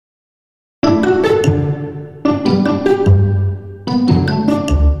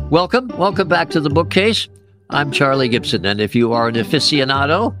Welcome back to The Bookcase. I'm Charlie Gibson, and if you are an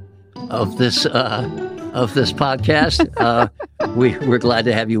aficionado of this podcast, we're glad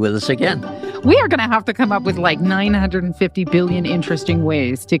to have you with us again. We are going to have to come up with like 950 billion interesting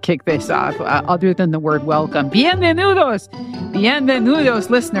ways to kick this off, other than the word welcome. Bienvenidos,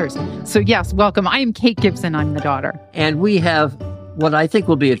 listeners. So yes, welcome. I am Kate Gibson. I'm the daughter. And we have what I think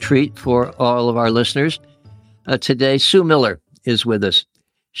will be a treat for all of our listeners. Today, Sue Miller is with us.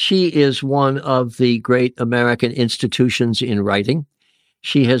 She is one of the great American institutions in writing.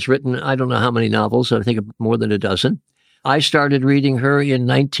 She has written, I don't know how many novels, I think more than a dozen. I started reading her in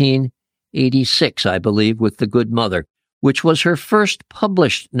 1986, I believe, with The Good Mother, which was her first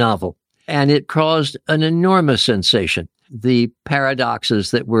published novel. And it caused an enormous sensation. The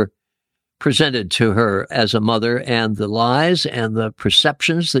paradoxes that were presented to her as a mother and the lies and the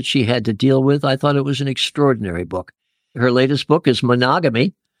perceptions that she had to deal with, I thought it was an extraordinary book. Her latest book is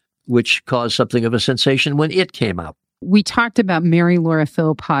Monogamy, which caused something of a sensation when it came out. We talked about Mary Laura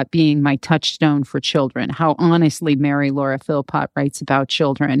Philpott being my touchstone for children, how honestly Mary Laura Philpott writes about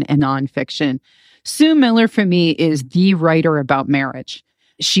children and nonfiction. Sue Miller, for me, is the writer about marriage.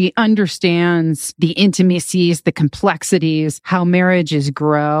 She understands the intimacies, the complexities, how marriages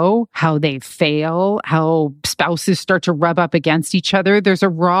grow, how they fail, how spouses start to rub up against each other. There's a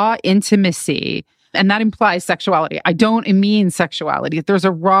raw intimacy. And that implies sexuality. I don't mean sexuality. There's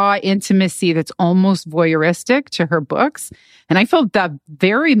a raw intimacy that's almost voyeuristic to her books. And I felt that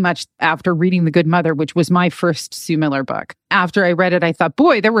very much after reading The Good Mother, which was my first Sue Miller book. After I read it, I thought,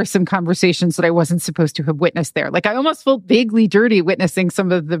 boy, there were some conversations that I wasn't supposed to have witnessed there. Like I almost felt vaguely dirty witnessing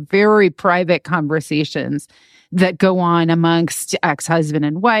some of the very private conversations that go on amongst ex-husband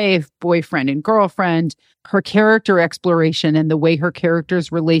and wife, boyfriend and girlfriend, her character exploration and the way her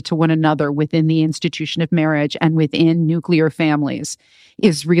characters relate to one another within the institution of marriage and within nuclear families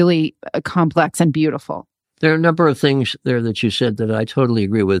is really complex and beautiful. There are a number of things there that you said that I totally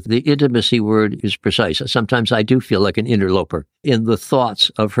agree with. The intimacy word is precise. Sometimes I do feel like an interloper in the thoughts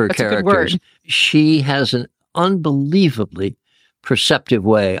of her characters. A good word. She has an unbelievably perceptive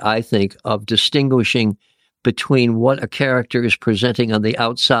way, I think, of distinguishing between what a character is presenting on the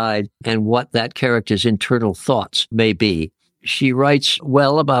outside and what that character's internal thoughts may be. She writes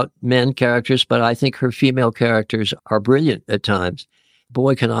well about men characters, but I think her female characters are brilliant at times.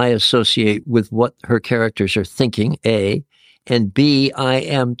 Boy, can I associate with what her characters are thinking, A. And B, I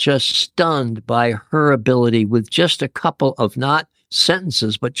am just stunned by her ability with just a couple of not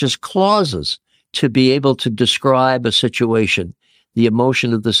sentences, but just clauses to be able to describe a situation, the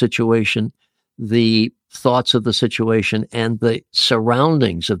emotion of the situation, the thoughts of the situation, and the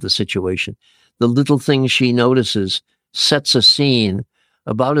surroundings of the situation. The little things she notices sets a scene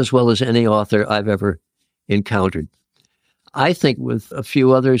about as well as any author I've ever encountered. I think with a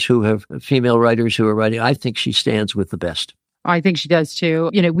few others who have female writers who are writing, I think she stands with the best. I think she does too.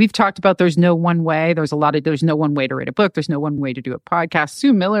 You know, we've talked about there's no one way. There's no one way to write a book. There's no one way to do a podcast.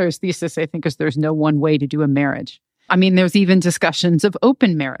 Sue Miller's thesis, I think, is there's no one way to do a marriage. I mean, there's even discussions of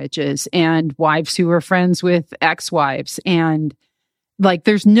open marriages and wives who are friends with ex-wives. And like,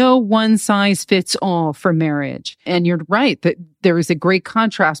 there's no one size fits all for marriage. And you're right that there is a great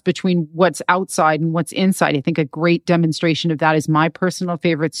contrast between what's outside and what's inside. I think a great demonstration of that is my personal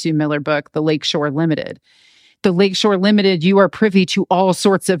favorite Sue Miller book, The Lakeshore Limited. The Lakeshore Limited, you are privy to all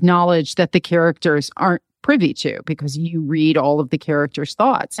sorts of knowledge that the characters aren't privy to because you read all of the characters'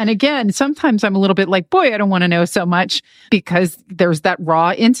 thoughts. And again, sometimes I'm a little bit like, boy, I don't want to know so much because there's that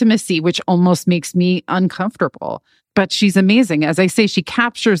raw intimacy, which almost makes me uncomfortable. But she's amazing. As I say, she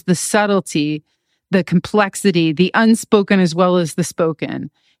captures the subtlety, the complexity, the unspoken as well as the spoken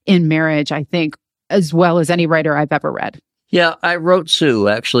in marriage, I think, as well as any writer I've ever read. Yeah, I wrote Sue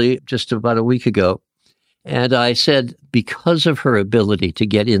actually just about a week ago. And I said, because of her ability to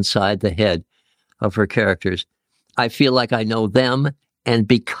get inside the head of her characters, I feel like I know them. And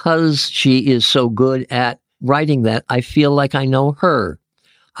because she is so good at writing that, I feel like I know her.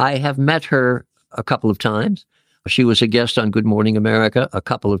 I have met her a couple of times. She was a guest on Good Morning America a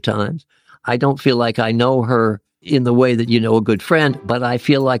couple of times. I don't feel like I know her in the way that you know a good friend, but I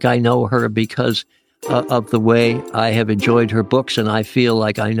feel like I know her because of the way I have enjoyed her books, and I feel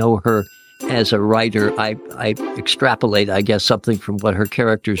like I know her as a writer. I extrapolate, I guess, something from what her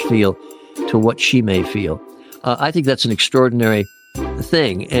characters feel to what she may feel. I think that's an extraordinary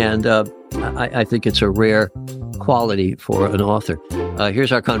thing, and I think it's a rare quality for an author.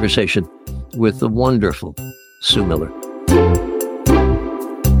 Here's our conversation with the wonderful Sue Miller.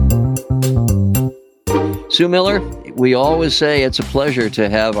 Sue Miller, we always say it's a pleasure to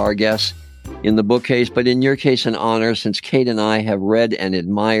have our guests in the bookcase, but in your case, an honor, since Kate and I have read and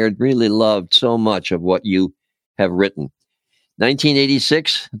admired, really loved so much of what you have written.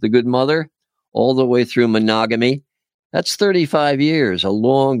 1986, The Good Mother, all the way through Monogamy. That's 35 years, a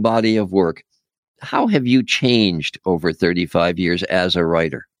long body of work. How have you changed over 35 years as a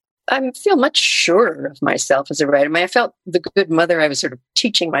writer? I feel much surer of myself as a writer. I felt The Good Mother, I was sort of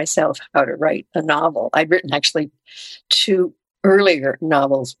teaching myself how to write a novel. I'd written actually 2 earlier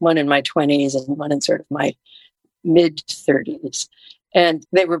novels, one in my 20s and one in sort of my mid-30s. And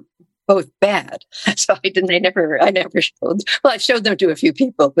they were both bad. So I never showed. Well, I showed them to a few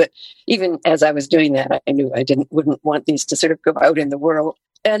people, but even as I was doing that, I knew I wouldn't want these to sort of go out in the world.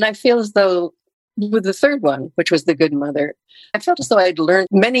 And I feel as though with the third one, which was The Good Mother, I felt as though I'd learned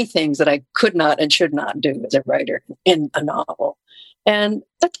many things that I could not and should not do as a writer in a novel. And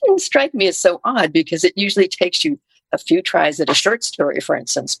that didn't strike me as so odd because it usually takes you a few tries at a short story, for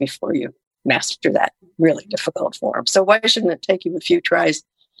instance, before you master that really difficult form. So why shouldn't it take you a few tries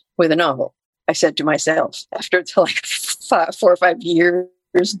with a novel? I said to myself after like 4 or 5 years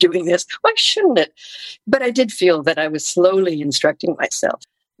doing this, why shouldn't it? But I did feel that I was slowly instructing myself.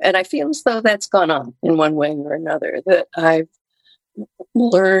 And I feel as though that's gone on in one way or another, that I've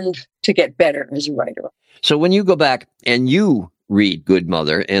learned to get better as a writer. So when you go back and you read Good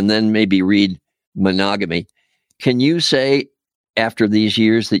Mother and then maybe read Monogamy, can you say after these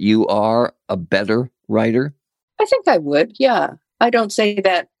years that you are a better writer? I think I would, yeah. I don't say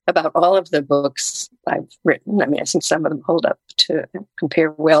that about all of the books I've written. I think some of them hold up to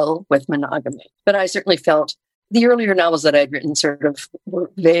compare well with Monogamy. But I certainly felt the earlier novels that I'd written sort of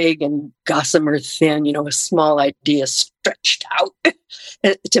were vague and gossamer thin, a small idea stretched out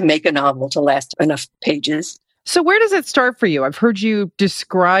to make a novel to last enough pages. So where does it start for you? I've heard you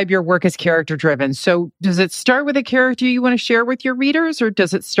describe your work as character-driven. So does it start with a character you want to share with your readers, or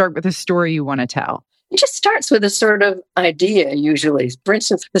does it start with a story you want to tell? It just starts with a sort of idea, usually. For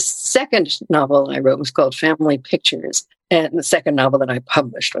instance, the second novel I wrote was called Family Pictures, and the second novel that I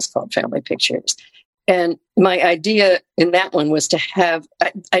published was called Family Pictures. And my idea in that one was to have,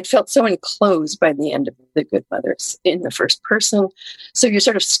 I'd felt so enclosed by the end of The Good Mothers in the first person. So you're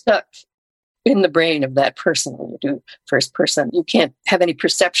sort of stuck in the brain of that person when you do first person. You can't have any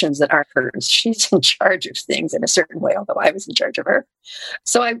perceptions that aren't hers. She's in charge of things in a certain way, although I was in charge of her.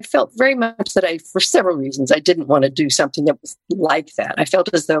 So I felt very much that for several reasons, I didn't want to do something that was like that. I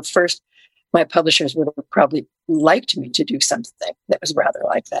felt as though first, my publishers would have probably liked me to do something that was rather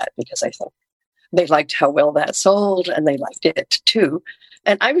like that, because I think they liked how well that sold and they liked it too.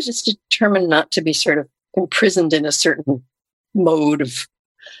 And I was just determined not to be sort of imprisoned in a certain mode of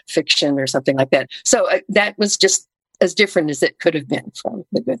fiction or something like that. So that was just as different as it could have been from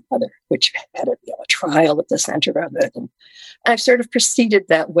The Good Mother, which had a trial at the center of it. And I've sort of proceeded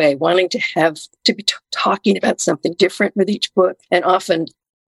that way, wanting to be talking about something different with each book, and often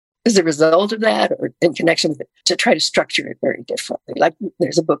as a result of that, or in connection with it, to try to structure it very differently. Like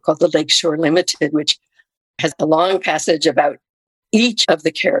there's a book called The Lakeshore Limited, which has a long passage about each of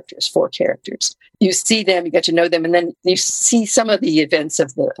the characters, 4 characters. You see them, you get to know them, and then you see some of the events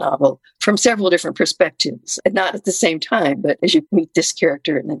of the novel from several different perspectives, and not at the same time, but as you meet this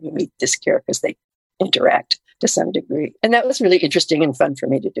character and then you meet this character as they interact to some degree. And that was really interesting and fun for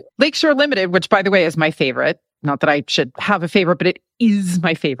me to do. Lakeshore Limited, which by the way is my favorite. Not that I should have a favorite, but it is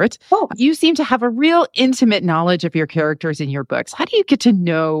my favorite. Oh. You seem to have a real intimate knowledge of your characters in your books. How do you get to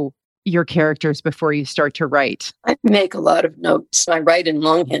know your characters before you start to write? I make a lot of notes. I write in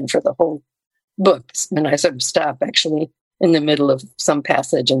longhand for the whole book. And I sort of stop actually in the middle of some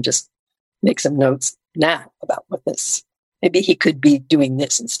passage and just make some notes now about what this, maybe he could be doing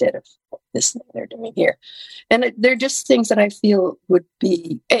this instead of this thing they're doing here. And they're just things that I feel would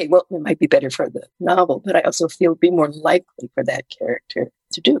be, it might be better for the novel, but I also feel would be more likely for that character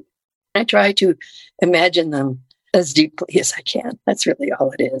to do. I try to imagine them as deeply as I can. That's really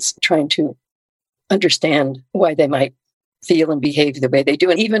all it is, trying to understand why they might feel and behave the way they do.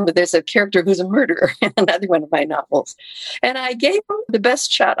 And even there's a character who's a murderer in another one of my novels. And I gave him the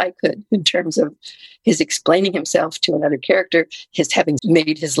best shot I could in terms of his explaining himself to another character, his having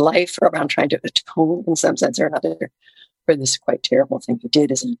made his life around trying to atone in some sense or another for this quite terrible thing he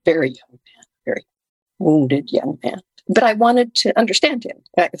did as a very young man, very wounded young man. But I wanted to understand him.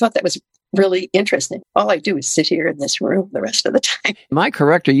 I thought that was really interesting. All I do is sit here in this room the rest of the time. Am I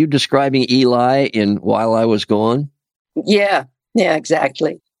correct? Are you describing Eli in While I Was Gone? Yeah,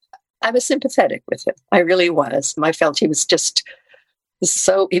 exactly. I was sympathetic with him. I really was. I felt he was just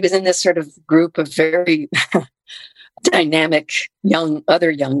he was in this sort of group of very dynamic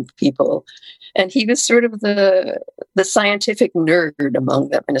other young people. And he was sort of the scientific nerd among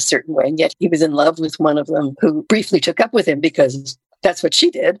them in a certain way. And yet he was in love with one of them who briefly took up with him because that's what she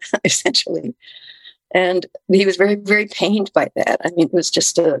did, essentially. And he was very, very pained by that. I mean, it was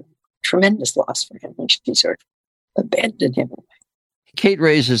just a tremendous loss for him when she sort of abandoned him. Kate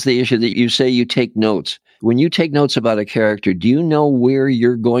raises the issue that you say you take notes. When you take notes about a character, do you know where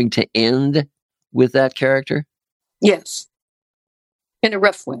you're going to end with that character? Yes, in a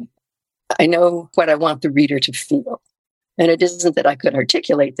rough way. I know what I want the reader to feel. And it isn't that I could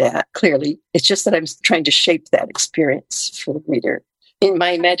articulate that clearly. It's just that I'm trying to shape that experience for the reader. In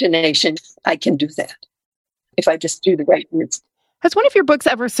my imagination, I can do that if I just do the right words. Has one of your books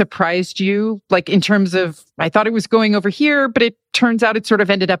ever surprised you? Like in terms of, I thought it was going over here, but it turns out it sort of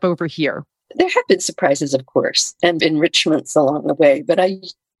ended up over here. There have been surprises, of course, and enrichments along the way, but I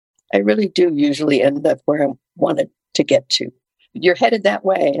really do usually end up where I wanted to get to. You're headed that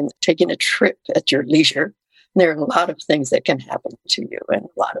way and taking a trip at your leisure. There are a lot of things that can happen to you and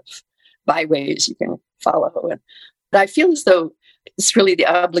a lot of byways you can follow. And I feel as though it's really the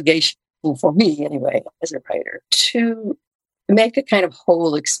obligation for me, anyway, as a writer, to make a kind of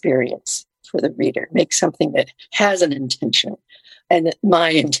whole experience for the reader, make something that has an intention and my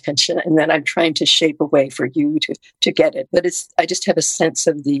intention, and then I'm trying to shape a way for you to get it. But I just have a sense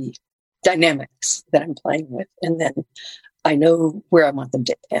of the dynamics that I'm playing with, and then I know where I want them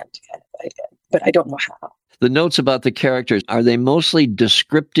to end, but I don't know how. The notes about the characters, are they mostly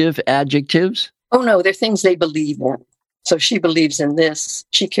descriptive adjectives? Oh, no, they're things they believe in. So she believes in this,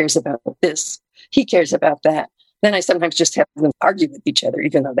 she cares about this, he cares about that. Then I sometimes just have them argue with each other,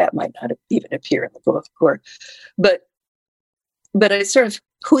 even though that might not even appear in the book. But it's sort of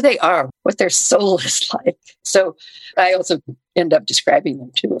who they are, what their soul is like. So I also end up describing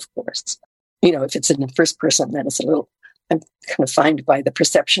them too, of course. You know, if it's in the first person, then I'm confined by the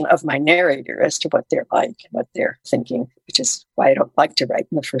perception of my narrator as to what they're like and what they're thinking, which is why I don't like to write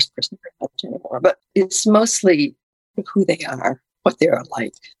in the first person very much anymore. But it's mostly who they are, what they're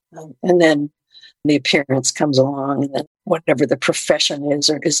like. And then the appearance comes along, and then whatever the profession is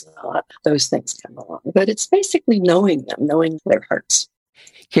or is not, those things come along. But it's basically knowing them, knowing their hearts.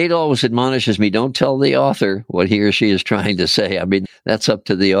 Kate always admonishes me, don't tell the author what he or she is trying to say. I mean, that's up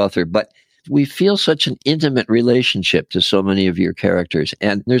to the author. But we feel such an intimate relationship to so many of your characters.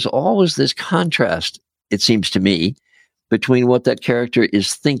 And there's always this contrast, it seems to me, between what that character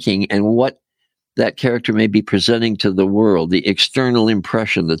is thinking and what that character may be presenting to the world, the external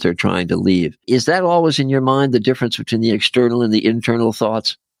impression that they're trying to leave. Is that always in your mind, the difference between the external and the internal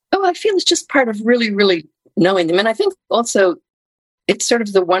thoughts? Oh, I feel it's just part of really, really knowing them. And I think also it's sort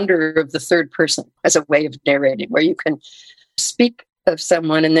of the wonder of the third person as a way of narrating, where you can speak of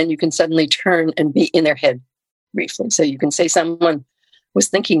someone and then you can suddenly turn and be in their head briefly. So you can say someone was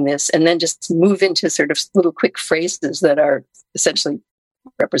thinking this and then just move into sort of little quick phrases that are essentially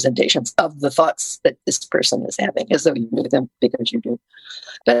representations of the thoughts that this person is having, as though you knew them because you do.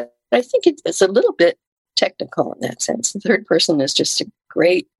 But I think it's a little bit technical in that sense. The third person is just a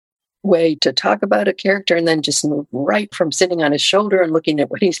great way to talk about a character and then just move right from sitting on his shoulder and looking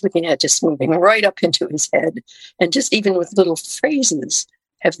at what he's looking at, just moving right up into his head. And just even with little phrases,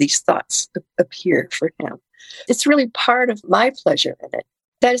 have these thoughts appear for him. It's really part of my pleasure in it.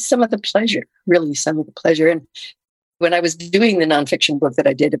 That is some of the pleasure, really some of the pleasure. And when I was doing the nonfiction book that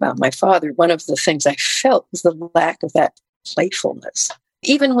I did about my father, one of the things I felt was the lack of that playfulness.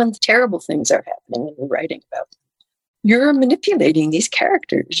 Even when terrible things are happening and you're writing about them, you're manipulating these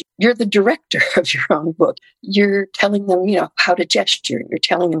characters. You're the director of your own book. You're telling them, how to gesture. You're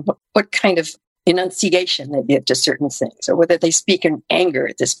telling them what kind of enunciation they give to certain things, or whether they speak in anger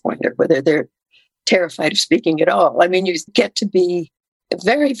at this point, or whether they're terrified of speaking at all. I mean, you get to be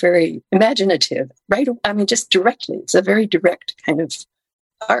very, very imaginative, right? I mean, just directly. It's a very direct kind of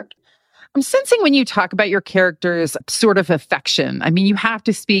art. I'm sensing when you talk about your characters sort of affection. I mean, you have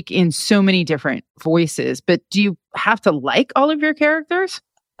to speak in so many different voices, but do you have to like all of your characters?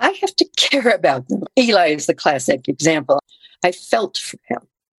 I have to care about them. Eli is the classic example. I felt for him.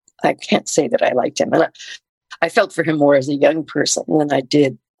 I can't say that I liked him. And I felt for him more as a young person than I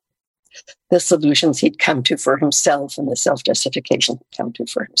did the solutions he'd come to for himself and the self-justification he'd come to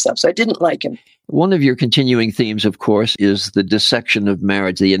for himself. So I didn't like him. One of your continuing themes, of course, is the dissection of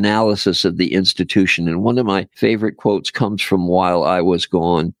marriage, the analysis of the institution. And one of my favorite quotes comes from While I Was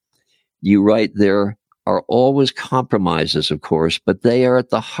Gone. You write, there are always compromises, of course, but they are at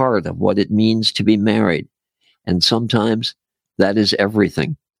the heart of what it means to be married. And sometimes that is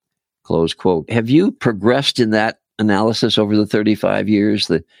everything. Close quote. Have you progressed in that analysis over the 35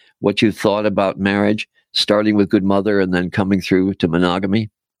 years, what you thought about marriage? starting with Good Mother and then coming through to monogamy?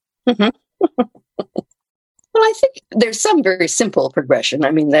 Mhm. Well, I think there's some very simple progression.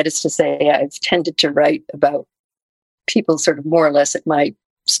 I mean, that is to say, I've tended to write about people sort of more or less at my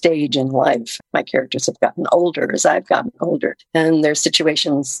stage in life. My characters have gotten older as I've gotten older, and their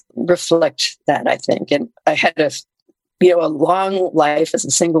situations reflect that, I think. And I had a long life as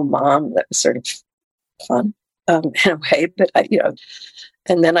a single mom that was sort of fun in a way, but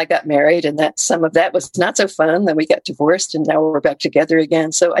and then I got married, and that some of that was not so fun. Then we got divorced, and now we're back together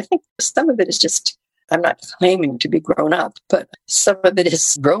again. So I think some of it is just, I'm not claiming to be grown up, but some of it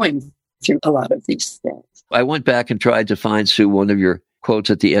is growing through a lot of these things. I went back and tried to find, Sue, one of your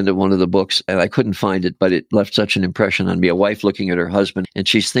quotes at the end of one of the books, and I couldn't find it, but it left such an impression on me. A wife looking at her husband, and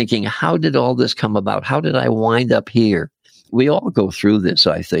she's thinking, how did all this come about? How did I wind up here? We all go through this,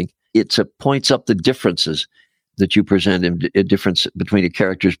 I think. It points up the differences that you present, a difference between a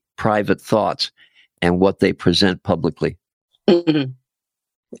character's private thoughts and what they present publicly. Mm-hmm.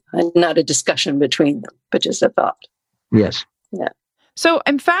 And not a discussion between them, but just a thought. Yes. Yeah. So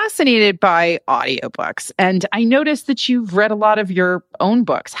I'm fascinated by audiobooks, and I noticed that you've read a lot of your own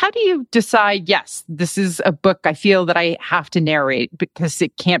books. How do you decide, yes, this is a book I feel that I have to narrate because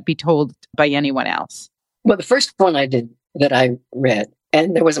it can't be told by anyone else? Well, the first one I did that I read,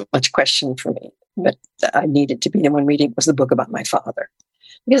 and there wasn't much question for me, but I needed to be the one reading, was the book about my father.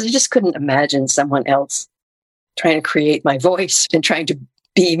 Because I just couldn't imagine someone else trying to create my voice and trying to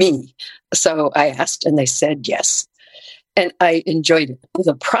be me. So I asked, and they said yes. And I enjoyed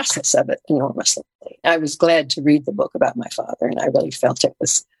the process of it enormously. I was glad to read the book about my father, and I really felt it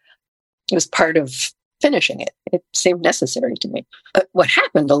was part of finishing it. It seemed necessary to me. But what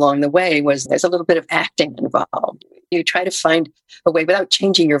happened along the way was there's a little bit of acting involved. You try to find a way, without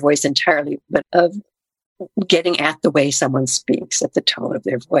changing your voice entirely, but of getting at the way someone speaks, at the tone of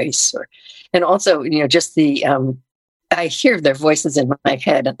their voice, and also, just the I hear their voices in my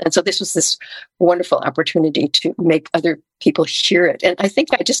head. And so this was this wonderful opportunity to make other people hear it. And I think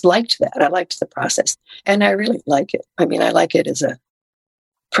I just liked that. I liked the process. And I really like it. I mean, I like it as a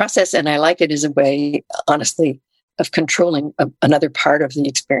process, and I like it as a way, honestly, of controlling another part of the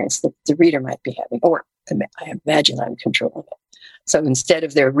experience that the reader might be having, or I imagine I'm controlling it. So instead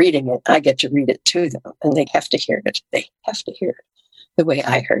of their reading it, I get to read it to them, and they have to hear it. They have to hear it the way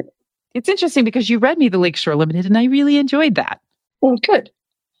I heard it. It's interesting because you read me The Lakeshore Limited, and I really enjoyed that. Well, good.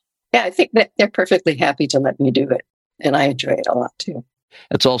 Yeah, I think that they're perfectly happy to let me do it, and I enjoy it a lot too.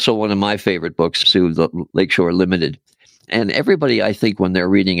 It's also one of my favorite books, Sue, The Lakeshore Limited. And everybody, I think, when they're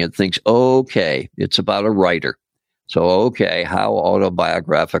reading it, thinks, okay, it's about a writer. So, okay, how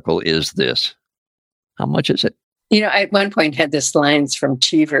autobiographical is this? How much is it? I at one point had this lines from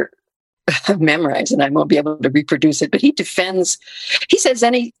Cheever memorized, and I won't be able to reproduce it, but he says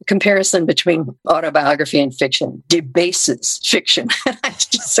any comparison between autobiography and fiction debases fiction. And I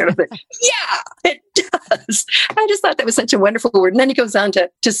just sort of think, yeah, it does. I just thought that was such a wonderful word. And then he goes on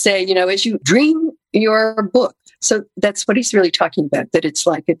to say, as you dream your book. So that's what he's really talking about, that it's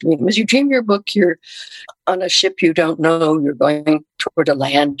like a dream. As you dream your book, you're on a ship you don't know, you're going toward a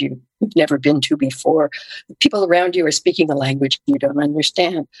land you've never been to before. The people around you are speaking a language you don't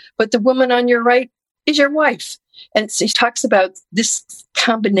understand. But the woman on your right is your wife. And so he talks about this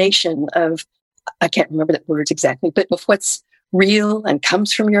combination of, I can't remember the words exactly, but of what's real and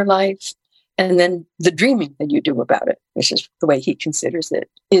comes from your life, and then the dreaming that you do about it, which is the way he considers it,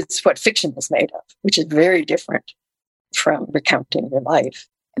 is what fiction is made of, which is very different from recounting your life.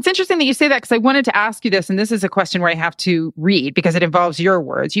 It's interesting that you say that, because I wanted to ask you this, and this is a question where I have to read because it involves your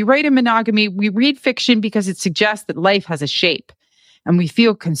words. You write in Monogamy, we read fiction because it suggests that life has a shape, and we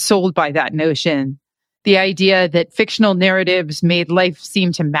feel consoled by that notion. The idea that fictional narratives made life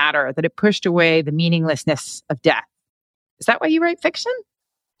seem to matter, that it pushed away the meaninglessness of death. Is that why you write fiction?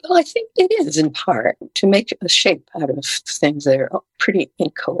 Well, I think it is, in part, to make a shape out of things that are pretty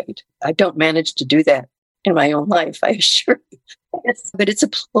inchoate. I don't manage to do that in my own life, I assure you. But it's a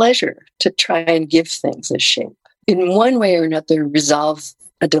pleasure to try and give things a shape. In one way or another, resolve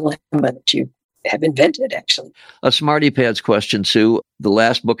a dilemma that you have invented, actually. A Smarty Pants question, Sue. The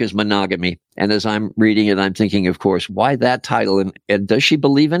last book is Monogamy. And as I'm reading it, I'm thinking, of course, why that title? And does she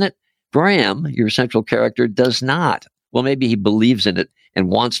believe in it? Graham, your central character, does not. Well, maybe he believes in it and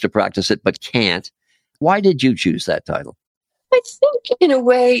wants to practice it, but can't. Why did you choose that title? I think, in a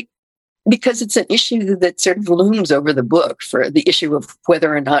way, because it's an issue that sort of looms over the book, for the issue of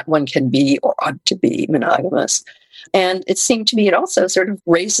whether or not one can be or ought to be monogamous. And it seemed to me it also sort of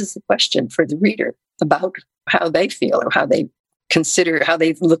raises the question for the reader about how they feel, or how they consider, how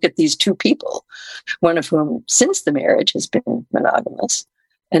they look at these two people, one of whom, since the marriage, has been monogamous,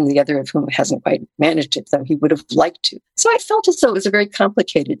 and the other of whom hasn't quite managed it, though he would have liked to. So I felt as though it was a very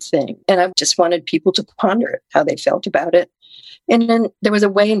complicated thing. And I just wanted people to ponder it, how they felt about it. And then there was a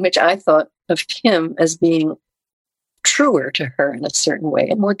way in which I thought of him as being truer to her in a certain way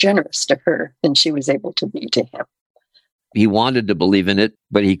and more generous to her than she was able to be to him. He wanted to believe in it,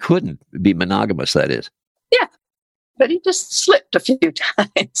 but he couldn't be monogamous, that is. Yeah. But he just slipped a few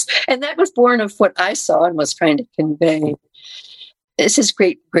times. And that was born of what I saw and was trying to convey. It's his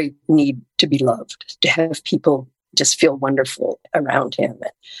great, great need to be loved, to have people just feel wonderful around him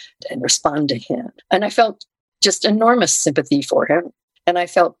and respond to him. And I felt just enormous sympathy for him. And I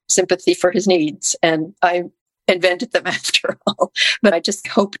felt sympathy for his needs. And I invented them after all. But I just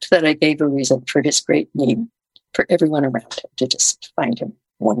hoped that I gave a reason for his great need for everyone around him to just find him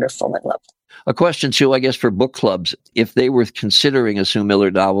wonderful and lovely. A question, Sue, I guess, for book clubs. If they were considering a Sue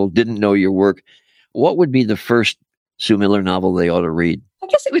Miller novel, didn't know your work, what would be the first Sue Miller novel they ought to read? I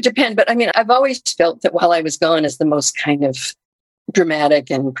guess it would depend. But I mean, I've always felt that While I Was Gone is the most kind of dramatic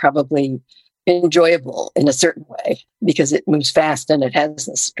and probably enjoyable in a certain way because it moves fast and it has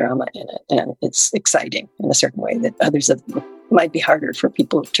this drama in it and it's exciting in a certain way that others of them might be harder for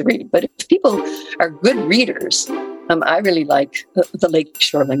people to read. But if people are good readers, I really like the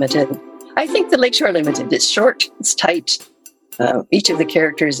Lakeshore Limited. I think the Lakeshore Limited is short, it's tight. Each of the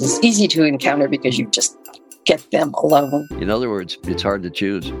characters is easy to encounter because you just get them alone. In other words, it's hard to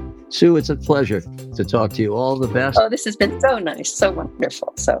choose. Sue, it's a pleasure to talk to you. All the best. Oh, this has been so nice, so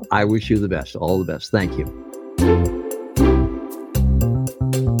wonderful. So I wish you the best. All the best. Thank you.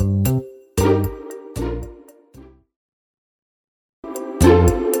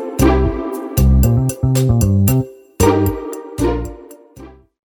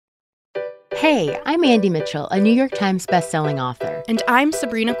 Hey, I'm Andy Mitchell, a New York Times bestselling author. And I'm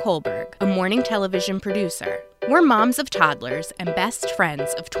Sabrina Kohlberg, a morning television producer. We're moms of toddlers and best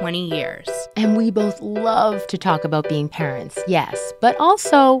friends of 20 years. And we both love to talk about being parents, yes, but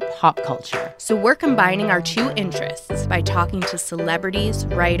also pop culture. So we're combining our two interests by talking to celebrities,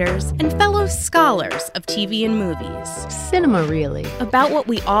 writers, and fellow scholars of TV and movies. Cinema, really. About what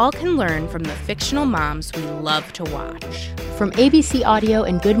we all can learn from the fictional moms we love to watch. From ABC Audio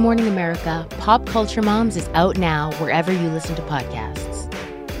and Good Morning America, Pop Culture Moms is out now wherever you listen to podcasts.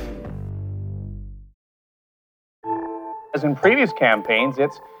 As in previous campaigns,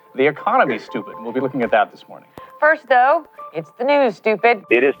 it's the economy, stupid. We'll be looking at that this morning. First, though, it's the news, stupid.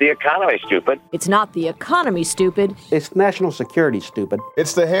 It is the economy, stupid. It's not the economy, stupid. It's national security, stupid.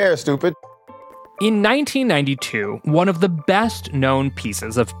 It's the hair, stupid. In 1992, one of the best-known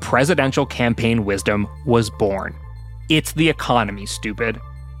pieces of presidential campaign wisdom was born. It's the economy, stupid.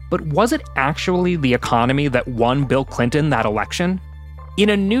 But was it actually the economy that won Bill Clinton that election? In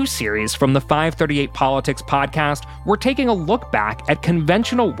a new series from the 538 Politics podcast, we're taking a look back at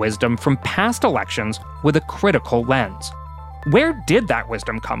conventional wisdom from past elections with a critical lens. Where did that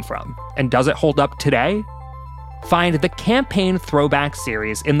wisdom come from? And does it hold up today? Find the Campaign Throwback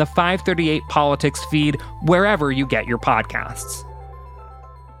series in the 538 Politics feed wherever you get your podcasts.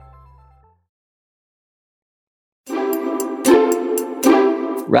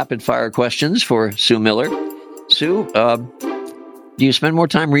 Rapid fire questions for Sue Miller. Sue, do you spend more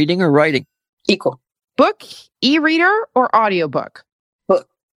time reading or writing? Equal. Book, e-reader, or audiobook? Book.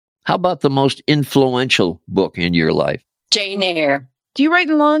 How about the most influential book in your life? Jane Eyre. Do you write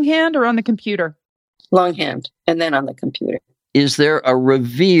in longhand or on the computer? Longhand, and then on the computer. Is there a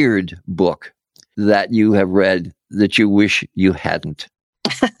revered book that you have read that you wish you hadn't?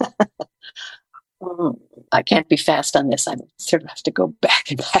 I can't be fast on this. I sort of have to go back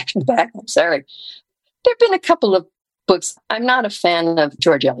and back and back. I'm sorry. There have been a couple of books. I'm not a fan of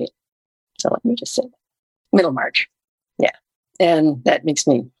George Eliot. So let me just say that. Middlemarch. Yeah. And that makes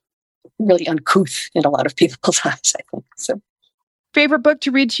me really uncouth in a lot of people's eyes, I think. So, Favorite book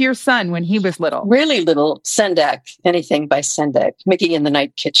to read to your son when he was little? really little. Sendak. Anything by Sendak. Mickey in the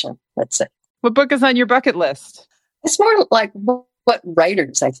Night Kitchen, let's say. What book is on your bucket list? It's more like what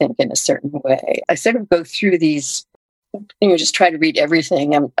writers, I think, in a certain way. I sort of go through these, just try to read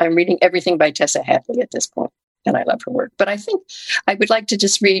everything. I'm reading everything by Tessa Hadley at this point, and I love her work. But I think I would like to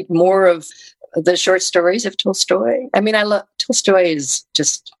just read more of the short stories of Tolstoy. I mean, I love Tolstoy is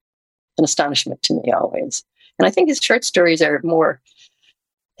just an astonishment to me always. And I think his short stories are more,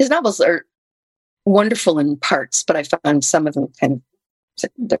 his novels are wonderful in parts, but I found some of them kind of,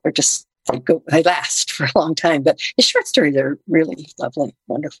 they're just, they last for a long time. But his short stories are really lovely,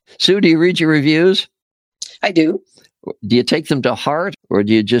 wonderful. Sue, do you read your reviews? I do. Do you take them to heart, or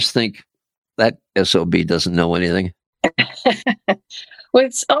do you just think that SOB doesn't know anything? Well,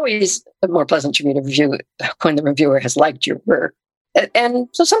 it's always more pleasant to read a review when the reviewer has liked your work. And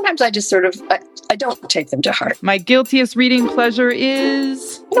so sometimes I just sort of, I don't take them to heart. My guiltiest reading pleasure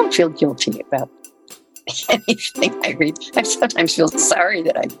is? I don't feel guilty about anything I read. I sometimes feel sorry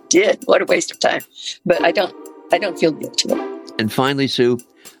that I did. What a waste of time. But I don't feel guilty. And finally, Sue,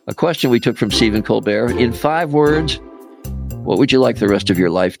 a question we took from Stephen Colbert. In 5 words, what would you like the rest of your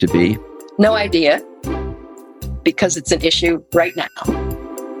life to be? No idea, because it's an issue right now.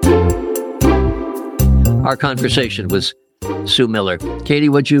 Our conversation was Sue Miller. Katie,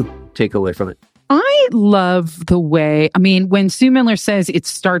 what'd you take away from it? I love the way, when Sue Miller says it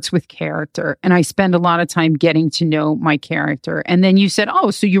starts with character, and I spend a lot of time getting to know my character. And then you said,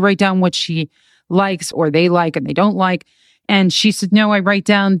 so you write down what she likes or they like and they don't like. And she said, no, I write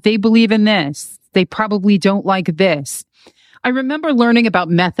down, they believe in this. They probably don't like this. I remember learning about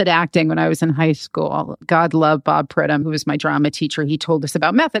method acting when I was in high school. God love Bob Pridham, who was my drama teacher. He told us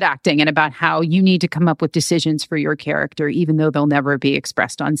about method acting and about how you need to come up with decisions for your character, even though they'll never be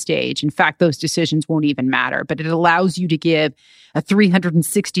expressed on stage. In fact, those decisions won't even matter, but it allows you to give a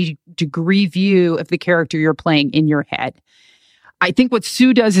 360-degree view of the character you're playing in your head. I think what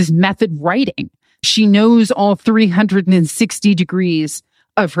Sue does is method writing. She knows all 360 degrees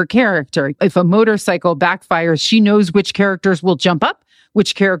of her character. If a motorcycle backfires, she knows which characters will jump up,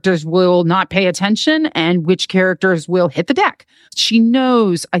 which characters will not pay attention, and which characters will hit the deck. She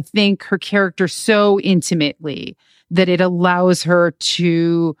knows, I think, her character so intimately that it allows her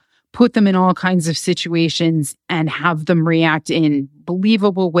to put them in all kinds of situations and have them react in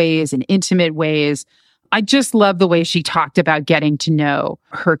believable ways, in intimate ways. I just love the way she talked about getting to know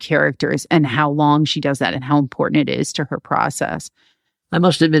her characters and how long she does that and how important it is to her process. I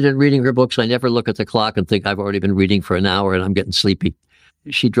must admit, in reading her books, I never look at the clock and think I've already been reading for an hour and I'm getting sleepy.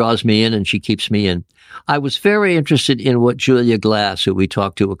 She draws me in and she keeps me in. I was very interested in what Julia Glass, who we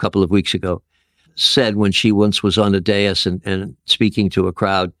talked to a couple of weeks ago, said when she once was on a dais and speaking to a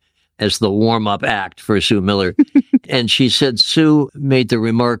crowd as the warm-up act for Sue Miller. And she said Sue made the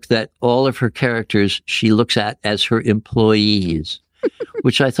remark that all of her characters she looks at as her employees,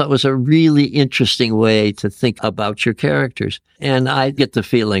 which I thought was a really interesting way to think about your characters. And I get the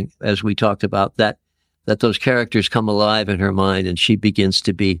feeling, as we talked about, that those characters come alive in her mind and she begins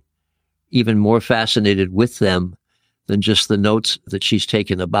to be even more fascinated with them than just the notes that she's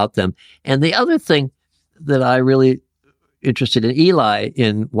taken about them. And the other thing that I really interested in Eli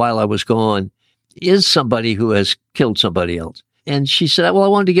in While I Was Gone is somebody who has killed somebody else. And she said, well, I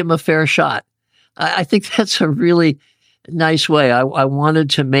wanted to give him a fair shot. I think that's a really nice way. I wanted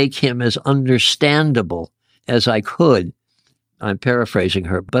to make him as understandable as I could. I'm paraphrasing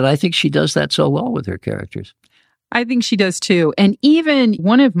her, but I think she does that so well with her characters. I think she does too. And even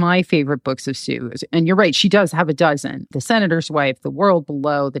one of my favorite books of Sue, and you're right, she does have a dozen. The Senator's Wife, The World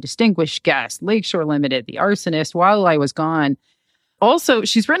Below, The Distinguished Guest, Lakeshore Limited, The Arsonist, While I Was Gone. Also,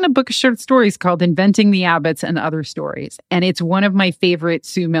 she's written a book of short stories called Inventing the Abbotts and Other Stories. And it's one of my favorite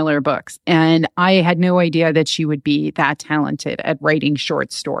Sue Miller books. And I had no idea that she would be that talented at writing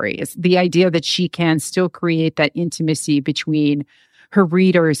short stories. The idea that she can still create that intimacy between her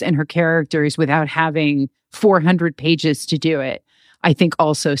readers and her characters without having 400 pages to do it, I think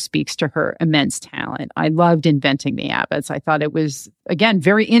also speaks to her immense talent. I loved Inventing the Abbotts. I thought it was, again,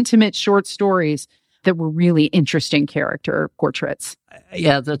 very intimate short stories that were really interesting character portraits.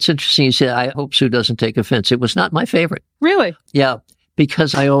 Yeah, that's interesting. You said, I hope Sue doesn't take offense. It was not my favorite. Really? Yeah,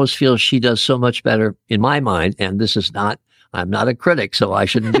 because I always feel she does so much better in my mind. And this is not, I'm not a critic, so I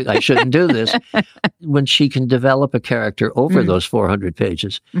shouldn't do this. When she can develop a character over those 400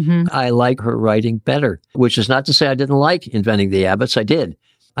 pages, I like her writing better, which is not to say I didn't like Inventing the Abbotts. I did.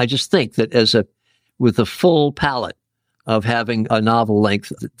 I just think that with a full palette of having a novel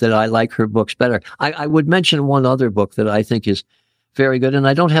length, that I like her books better. I would mention one other book that I think is very good, and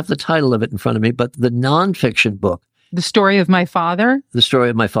I don't have the title of it in front of me, but the nonfiction book, The Story of My Father. The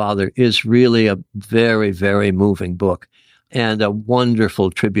Story of My Father is really a very, very moving book and a wonderful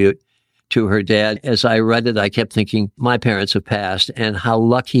tribute to her dad. As I read it, I kept thinking, my parents have passed, and how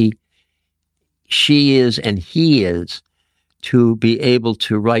lucky she is and he is to be able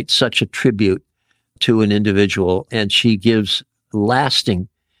to write such a tribute to an individual, and she gives lasting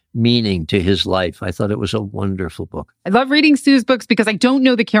meaning to his life. I thought it was a wonderful book. I love reading Sue's books because I don't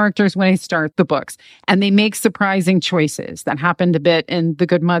know the characters when I start the books, and they make surprising choices. That happened a bit in The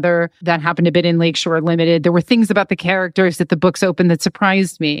Good Mother. That happened a bit in Lakeshore Limited. There were things about the characters that the books opened that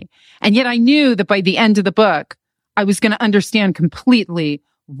surprised me. And yet I knew that by the end of the book, I was going to understand completely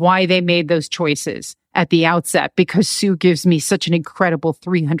why they made those choices at the outset, because Sue gives me such an incredible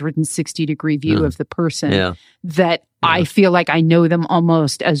 360-degree view of the person that I feel like I know them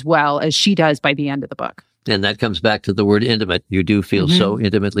almost as well as she does by the end of the book. And that comes back to the word intimate. You do feel so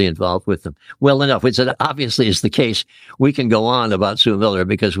intimately involved with them. Well enough, which obviously is the case. We can go on about Sue Miller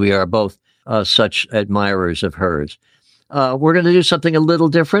because we are both such admirers of hers. We're going to do something a little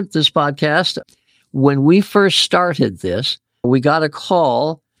different this podcast. When we first started this, we got a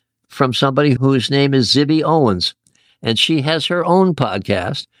call from somebody whose name is Zibby Owens, and she has her own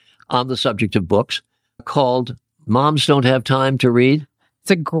podcast on the subject of books called Moms Don't Have Time to Read.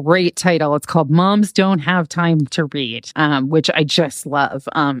 It's a great title. It's called Moms Don't Have Time to Read, which I just love,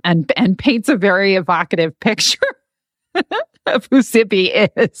 and paints a very evocative picture of who Zibby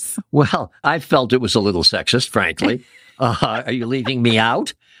is. Well, I felt it was a little sexist, frankly. Are you leaving me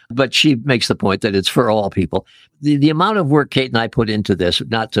out? But she makes the point that it's for all people. The amount of work Kate and I put into this,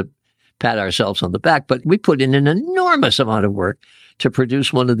 not to pat ourselves on the back, but we put in an enormous amount of work to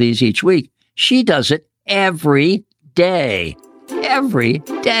produce one of these each week. She does it every day. Every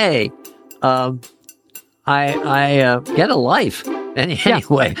day. I get a life.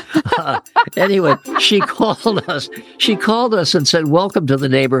 Anyway, she called us. She called us and said, "Welcome to the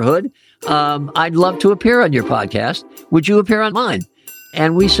neighborhood. I'd love to appear on your podcast. Would you appear on mine?"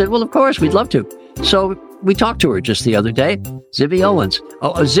 And we said, "Well, of course, we'd love to." So we talked to her just the other day. Zibby Owens.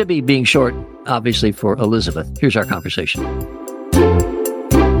 Zibby being short, obviously, for Elizabeth. Here's our conversation.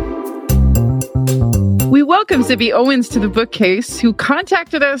 We welcome Zibby Owens to the bookcase, who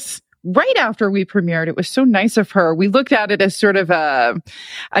contacted us right after we premiered. It was so nice of her. We looked at it as sort of a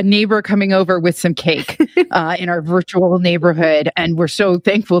neighbor coming over with some cake in our virtual neighborhood. And we're so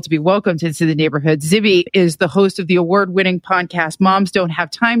thankful to be welcomed into the neighborhood. Zibby is the host of the award-winning podcast, Moms Don't Have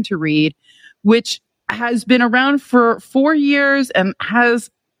Time to Read, which has been around for 4 years and has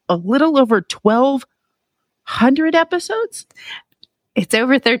a little over 1,200 episodes. It's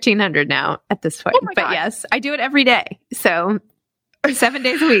over 1,300 now at this point. But yes, I do it every day. So 7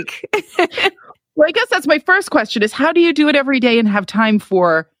 days a week. Well, I guess that's my first question is, how do you do it every day and have time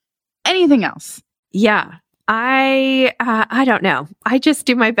for anything else? Yeah, I don't know. I just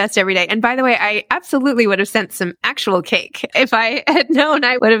do my best every day. And by the way, I absolutely would have sent some actual cake. If I had known,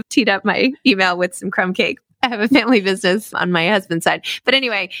 I would have teed up my email with some crumb cake. I have a family business on my husband's side. But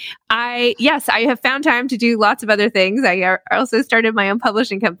anyway, I have found time to do lots of other things. I also started my own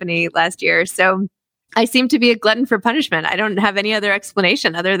publishing company last year. So I seem to be a glutton for punishment. I don't have any other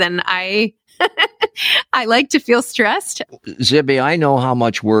explanation other than I like to feel stressed. Zibby, I know how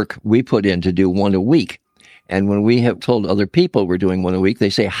much work we put in to do one a week. And when we have told other people we're doing one a week, they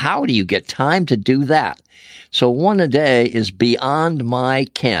say, "How do you get time to do that?" So one a day is beyond my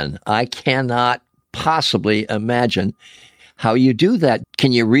ken. I cannot possibly imagine how you do that.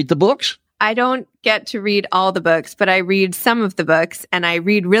 Can you read the books? I don't get to read all the books, but I read some of the books and I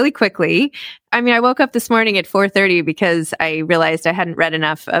read really quickly. I mean, I woke up this morning at 4:30 because I realized I hadn't read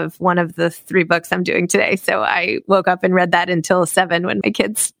enough of one of the 3 books I'm doing today. So I woke up and read that until 7 when my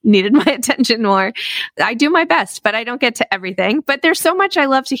kids needed my attention more. I do my best, but I don't get to everything. But there's so much I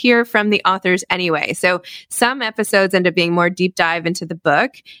love to hear from the authors anyway. So some episodes end up being more deep dive into the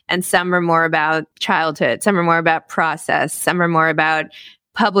book, and some are more about childhood. Some are more about process. Some are more about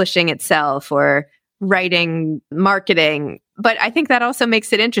publishing itself or writing, marketing. But I think that also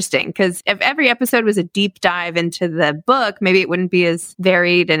makes it interesting, because if every episode was a deep dive into the book, maybe it wouldn't be as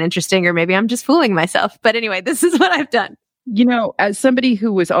varied and interesting, or maybe I'm just fooling myself. But anyway, this is what I've done. You know, as somebody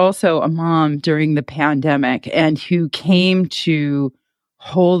who was also a mom during the pandemic and who came to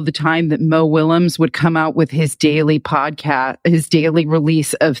hold the time that Mo Willems would come out with his daily podcast, his daily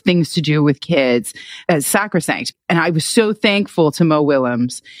release of things to do with kids as sacrosanct. And I was so thankful to Mo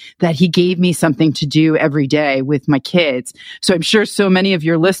Willems that he gave me something to do every day with my kids. So I'm sure so many of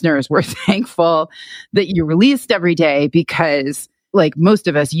your listeners were thankful that you released every day, because like most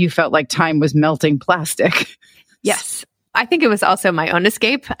of us, you felt like time was melting plastic. Yes. I think it was also my own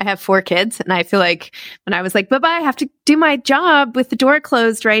escape. I have 4 kids, and I feel like when I was like, bye-bye, I have to do my job with the door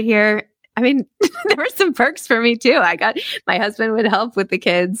closed right here. I mean, there were some perks for me too. My husband would help with the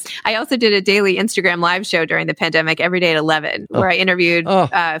kids. I also did a daily Instagram live show during the pandemic every day at 11, where I interviewed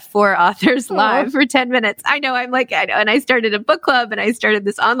 4 authors live for 10 minutes. I know, and I started a book club, and I started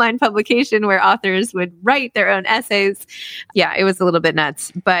this online publication where authors would write their own essays. Yeah, it was a little bit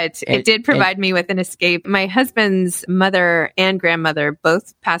nuts, but it did provide me with an escape. My husband's mother and grandmother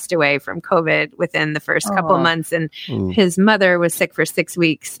both passed away from COVID within the first couple of months, and his mother was sick for 6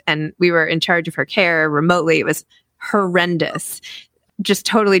 weeks, and we were in charge of her care remotely. It was horrendous, just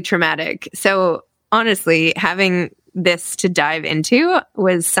totally traumatic. So honestly, having this to dive into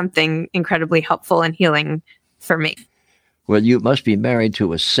was something incredibly helpful and healing for me. Well, you must be married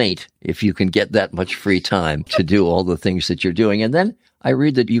to a saint if you can get that much free time to do all the things that you're doing. And then I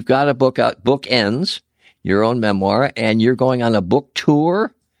read that you've got a book out, Bookends, your own memoir, and you're going on a book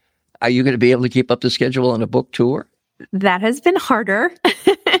tour. Are you going to be able to keep up the schedule on a book tour? That has been harder.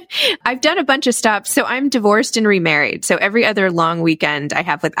 I've done a bunch of stops. So I'm divorced and remarried. So every other long weekend I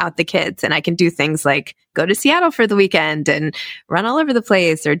have without the kids, and I can do things like go to Seattle for the weekend and run all over the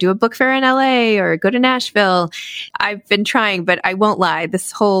place, or do a book fair in LA, or go to Nashville. I've been trying, but I won't lie.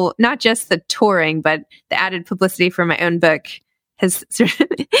 This whole, not just the touring, but the added publicity for my own book has sort of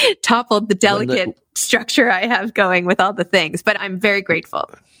toppled the delicate structure I have going with all the things, but I'm very grateful.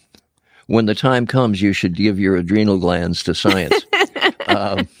 When the time comes, you should give your adrenal glands to science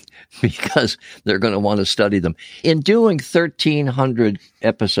because they're going to want to study them. In doing 1,300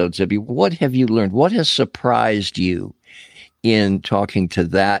 episodes, Debbie, what have you learned? What has surprised you in talking to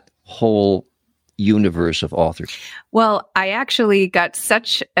that whole universe of authors? Well, I actually got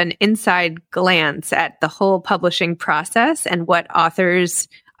such an inside glance at the whole publishing process and what authors,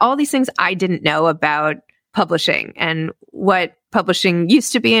 all these things I didn't know about publishing and what publishing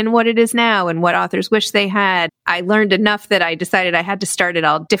used to be and what it is now and what authors wish they had. I learned enough that I decided I had to start it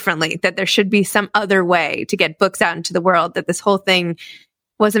all differently, that there should be some other way to get books out into the world, that this whole thing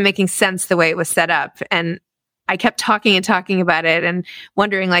wasn't making sense the way it was set up. And I kept talking and talking about it and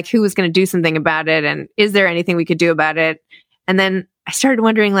wondering like who was going to do something about it and is there anything we could do about it? And then I started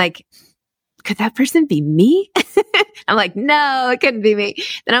wondering like, could that person be me? I'm like, no, it couldn't be me.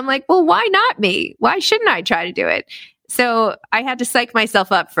 Then I'm like, well, why not me? Why shouldn't I try to do it? So I had to psych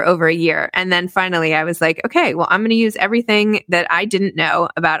myself up for over a year. And then finally I was like, okay, well, I'm going to use everything that I didn't know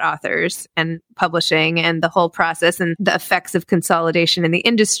about authors and publishing and the whole process and the effects of consolidation in the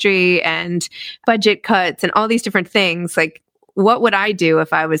industry and budget cuts and all these different things. Like, what would I do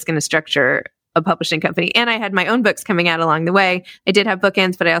if I was going to structure a publishing company? And I had my own books coming out along the way. I did have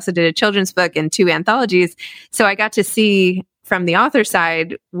bookends, but I also did a children's book and 2 anthologies. So I got to see from the author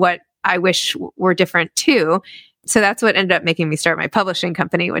side what I wish were different too. So that's what ended up making me start my publishing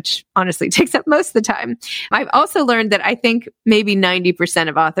company, which honestly takes up most of the time. I've also learned that I think maybe 90%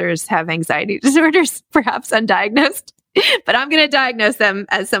 of authors have anxiety disorders, perhaps undiagnosed. But I'm going to diagnose them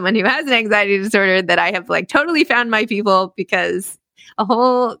as someone who has an anxiety disorder, that I have like totally found my people, because a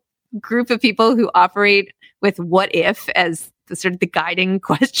whole group of people who operate with what if as the sort of the guiding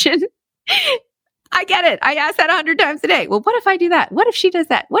question. I get it. I ask that 100 times a day. Well, what if I do that? What if she does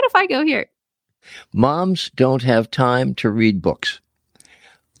that? What if I go here? Moms don't have time to read books.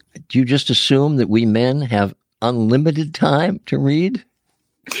 Do you just assume that we men have unlimited time to read?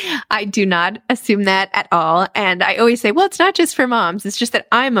 I do not assume that at all. And I always say, well, it's not just for moms. It's just that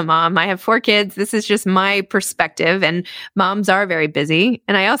I'm a mom. I have 4 kids. This is just my perspective. And moms are very busy.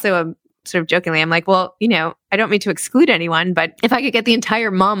 And I also am sort of jokingly, I'm like, well, you know, I don't mean to exclude anyone, but if I could get the entire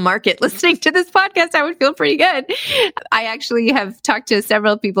mom market listening to this podcast, I would feel pretty good. I actually have talked to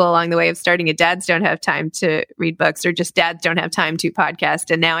several people along the way of starting a dads don't have time to read books, or just dads don't have time to podcast.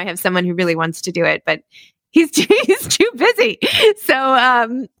 And now I have someone who really wants to do it, but he's too busy. So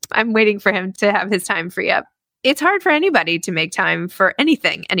I'm waiting for him to have his time free up. It's hard for anybody to make time for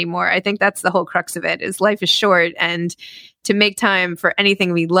anything anymore. I think that's the whole crux of it, is life is short, and to make time for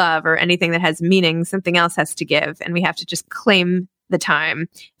anything we love or anything that has meaning, something else has to give. And we have to just claim the time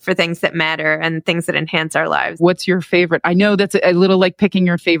for things that matter and things that enhance our lives. What's your favorite? I know that's a little like picking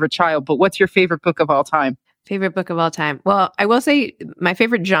your favorite child, but what's your favorite book of all time? Favorite book of all time? Well, I will say my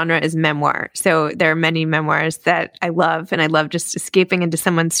favorite genre is memoir. So there are many memoirs that I love, and I love just escaping into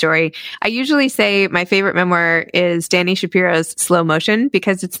someone's story. I usually say my favorite memoir is Dani Shapiro's Slow Motion,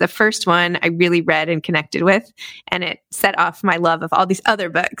 because it's the first one I really read and connected with. And it set off my love of all these other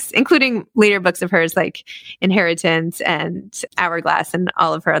books, including later books of hers like Inheritance and Hourglass and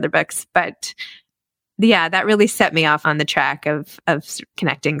all of her other books. But yeah, that really set me off on the track of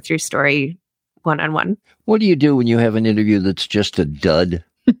connecting through story one-on-one. What do you do when you have an interview that's just a dud?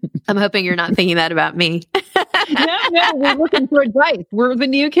 I'm hoping you're not thinking that about me. No, we're looking for advice. We're the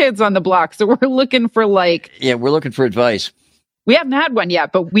new kids on the block, so we're looking for Yeah, we're looking for advice. We haven't had one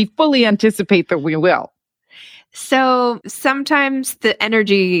yet, but we fully anticipate that we will. So sometimes the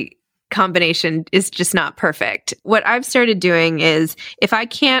energy combination is just not perfect. What I've started doing is, if I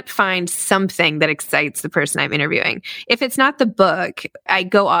can't find something that excites the person I'm interviewing, if it's not the book, I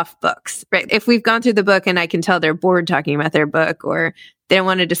go off books, right? If we've gone through the book and I can tell they're bored talking about their book, or they don't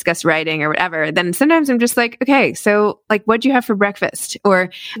want to discuss writing or whatever, then sometimes I'm just like, okay, so like, what'd you have for breakfast? Or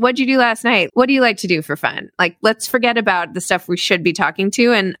what'd you do last night? What do you like to do for fun? Like, let's forget about the stuff we should be talking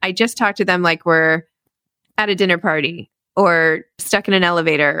to. And I just talk to them like we're at a dinner party or stuck in an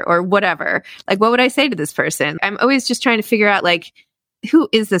elevator or whatever. Like, what would I say to this person? I'm always just trying to figure out, like, who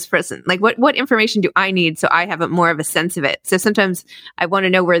is this person? Like, what information do I need so I have more of a sense of it? So sometimes I want to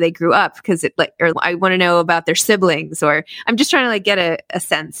know where they grew up or I want to know about their siblings, or I'm just trying to like get a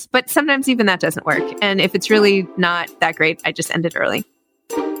sense. But sometimes even that doesn't work. And if it's really not that great, I just end it early.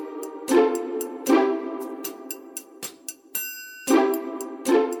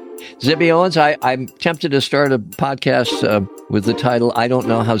 Zibby Owens, I'm tempted to start a podcast with the title, I Don't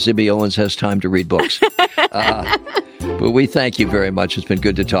Know How Zibby Owens Has Time to Read Books. But we thank you very much. It's been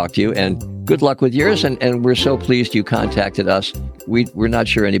good to talk to you, and good luck with yours. And we're so pleased you contacted us. We're not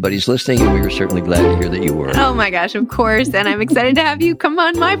sure anybody's listening, and we were certainly glad to hear that you were. Oh my gosh, of course. And I'm excited to have you come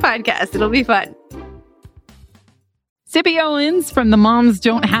on my podcast. It'll be fun. Zibby Owens from the Moms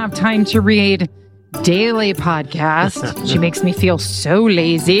Don't Have Time to Read daily podcast. She makes me feel so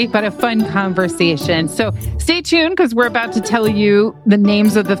lazy, but a fun conversation. So stay tuned, because we're about to tell you the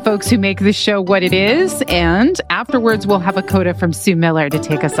names of the folks who make this show what it is. And afterwards, we'll have a coda from Sue Miller to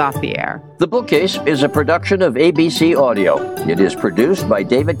take us off the air. The Bookcase is a production of ABC Audio. It is produced by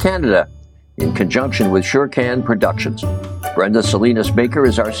David Canada in conjunction with SureCan Productions. Brenda Salinas Baker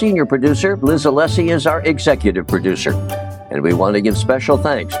is our senior producer. Liz Alessi is our executive producer. And we want to give special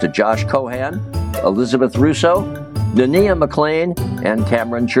thanks to Josh Cohan, Elizabeth Russo, Nania McLean, and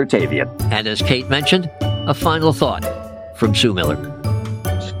Cameron Chertavian. And as Kate mentioned, a final thought from Sue Miller.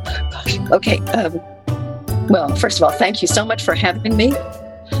 Okay. Well, first of all, thank you so much for having me.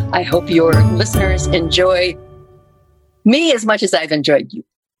 I hope your listeners enjoy me as much as I've enjoyed you.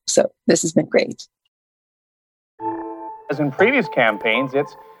 So this has been great. As in previous campaigns,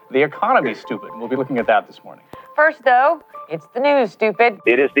 it's the economy, stupid. We'll be looking at that this morning. First, though, it's the news, stupid.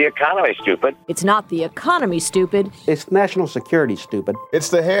 It is the economy, stupid. It's not the economy, stupid. It's national security, stupid. It's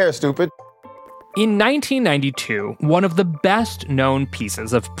the hair, stupid. In 1992, one of the best-known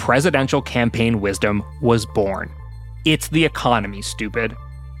pieces of presidential campaign wisdom was born. It's the economy, stupid.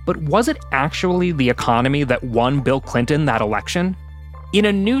 But was it actually the economy that won Bill Clinton that election? In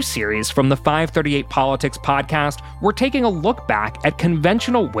a new series from the 538 Politics podcast, we're taking a look back at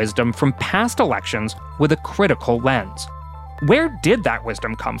conventional wisdom from past elections with a critical lens. Where did that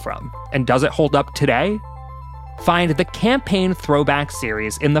wisdom come from? And does it hold up today? Find the Campaign Throwback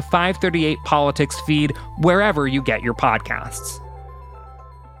series in the 538 Politics feed wherever you get your podcasts.